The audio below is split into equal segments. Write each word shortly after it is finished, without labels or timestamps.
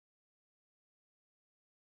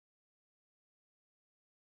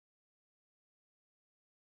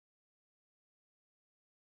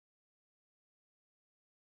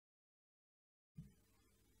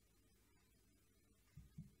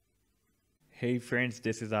Hey friends,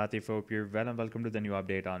 this is Atif. Hope you're well and welcome to the new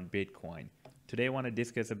update on Bitcoin. Today I want to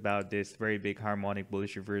discuss about this very big harmonic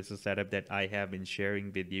bullish reversal setup that I have been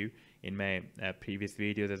sharing with you in my previous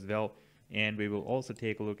videos as well. And we will also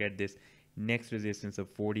take a look at this next resistance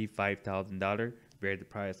of $45,000 where the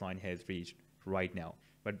price line has reached right now.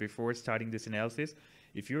 But before starting this analysis,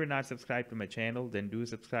 if you are not subscribed to my channel, then do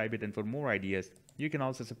subscribe it. And for more ideas, you can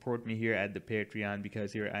also support me here at the Patreon,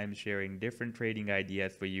 because here I am sharing different trading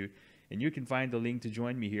ideas for you. And you can find the link to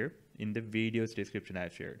join me here in the video's description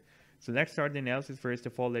I've shared. So let's start the analysis. First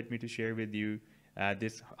of all, let me to share with you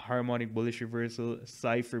this harmonic bullish reversal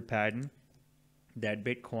cipher pattern that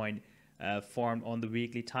Bitcoin formed on the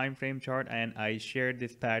weekly time frame chart. And I shared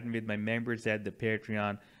this pattern with my members at the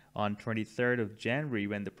Patreon on 23rd of January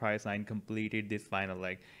when the price line completed this final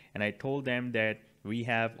leg. And I told them that we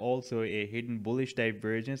have also a hidden bullish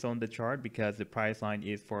divergence on the chart because the price line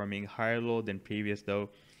is forming higher low than previous low,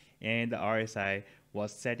 and the RSI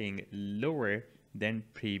was setting lower than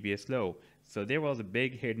previous low. So there was a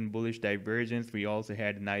big hidden bullish divergence. We also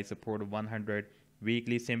had a nice support of 100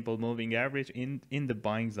 weekly simple moving average in the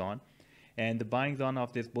buying zone. And the buying zone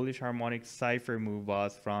of this bullish harmonic cipher move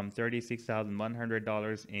was from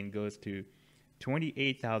 $36,100 and goes to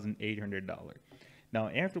 $28,800. Now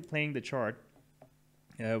after playing the chart,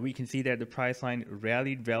 we can see that the price line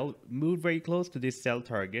rallied well, moved very close to this sell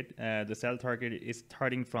target. The sell target is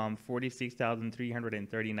starting from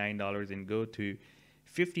 $46,339 and go to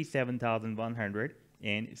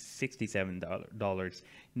 $57,167.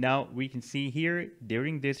 Now we can see here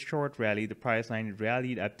during this short rally, the price line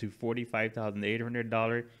rallied up to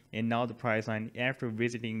 $45,800, and now the price line, after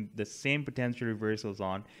visiting the same potential reversal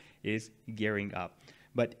zone, is gearing up.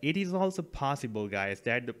 But it is also possible, guys,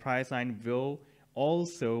 that the price line will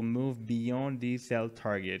also move beyond these sell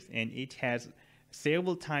targets, and it has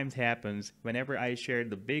several times happens whenever I share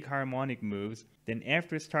the big harmonic moves. Then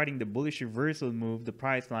after starting the bullish reversal move, the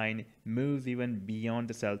price line moves even beyond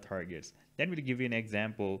the sell targets. Let me give you an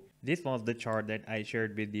example. This was the chart that I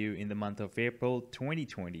shared with you in the month of April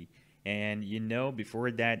 2020. And you know,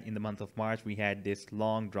 before that, in the month of March, we had this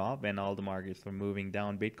long drop and all the markets were moving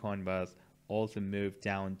down. Bitcoin was also moved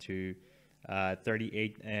down to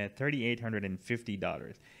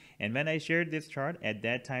 $3,850. And when I shared this chart, at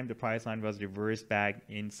that time the price line was reversed back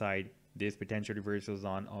inside this potential reversal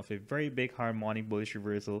zone of a very big harmonic bullish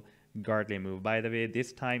reversal Gartley move. By the way,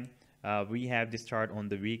 this time we have this chart on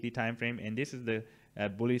the weekly time frame, and this is the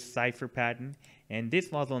bullish cipher pattern, and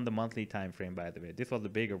this was on the monthly time frame. By the way, this was the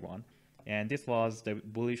bigger one, and this was the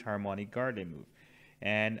bullish harmonic Gartley move.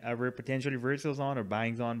 And our potential reversal zone or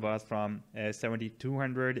buying zone was from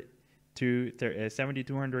 7,200 to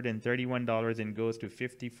 $7,231 and goes to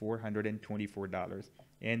 $5,424.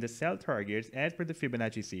 And the sell targets, as per the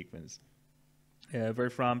Fibonacci sequence, were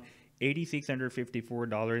from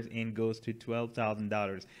 $8,654 and goes to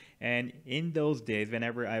 $12,000. And in those days,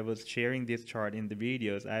 whenever I was sharing this chart in the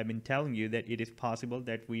videos, I've been telling you that it is possible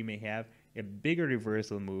that we may have a bigger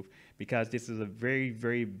reversal move, because this is a very,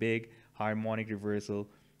 very big harmonic reversal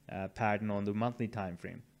pattern on the monthly time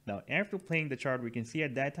frame. Now, after playing the chart, we can see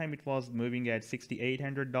at that time it was moving at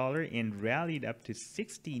 $6,800 and rallied up to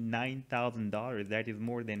 $69,000. That is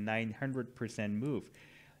more than 900% move.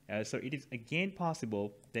 So it is again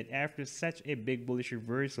possible that after such a big bullish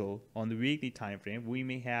reversal on the weekly time frame, we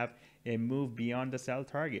may have a move beyond the sell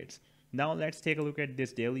targets. Now let's take a look at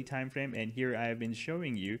this daily time frame, and here I have been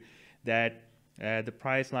showing you that the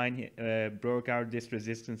price line broke out this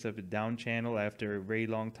resistance of a down channel after a very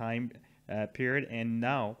long time period, and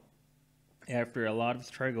now after a lot of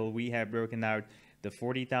struggle we have broken out the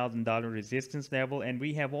 $40,000 resistance level, and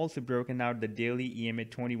we have also broken out the daily EMA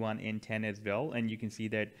 21 and 10 as well. And you can see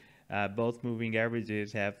that both moving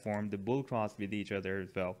averages have formed the bull cross with each other as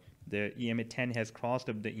well. The EMA 10 has crossed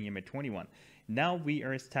up the EMA 21. Now we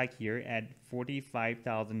are stuck here at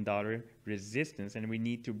 $45,000 resistance, and we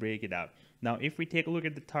need to break it out. Now if we take a look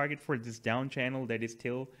at the target for this down channel, that is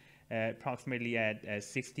still approximately at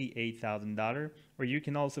 $68,000, or you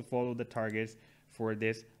can also follow the targets for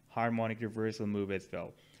this harmonic reversal move as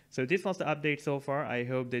well. So this was the update so far. I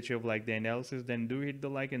hope that you've liked the analysis. Then do hit the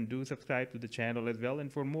like and do subscribe to the channel as well. And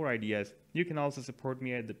for more ideas, you can also support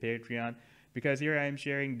me at the Patreon, because here I am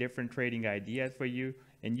sharing different trading ideas for you,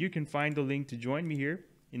 and you can find the link to join me here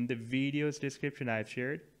in the video's description I've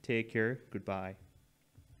shared. Take care. Goodbye.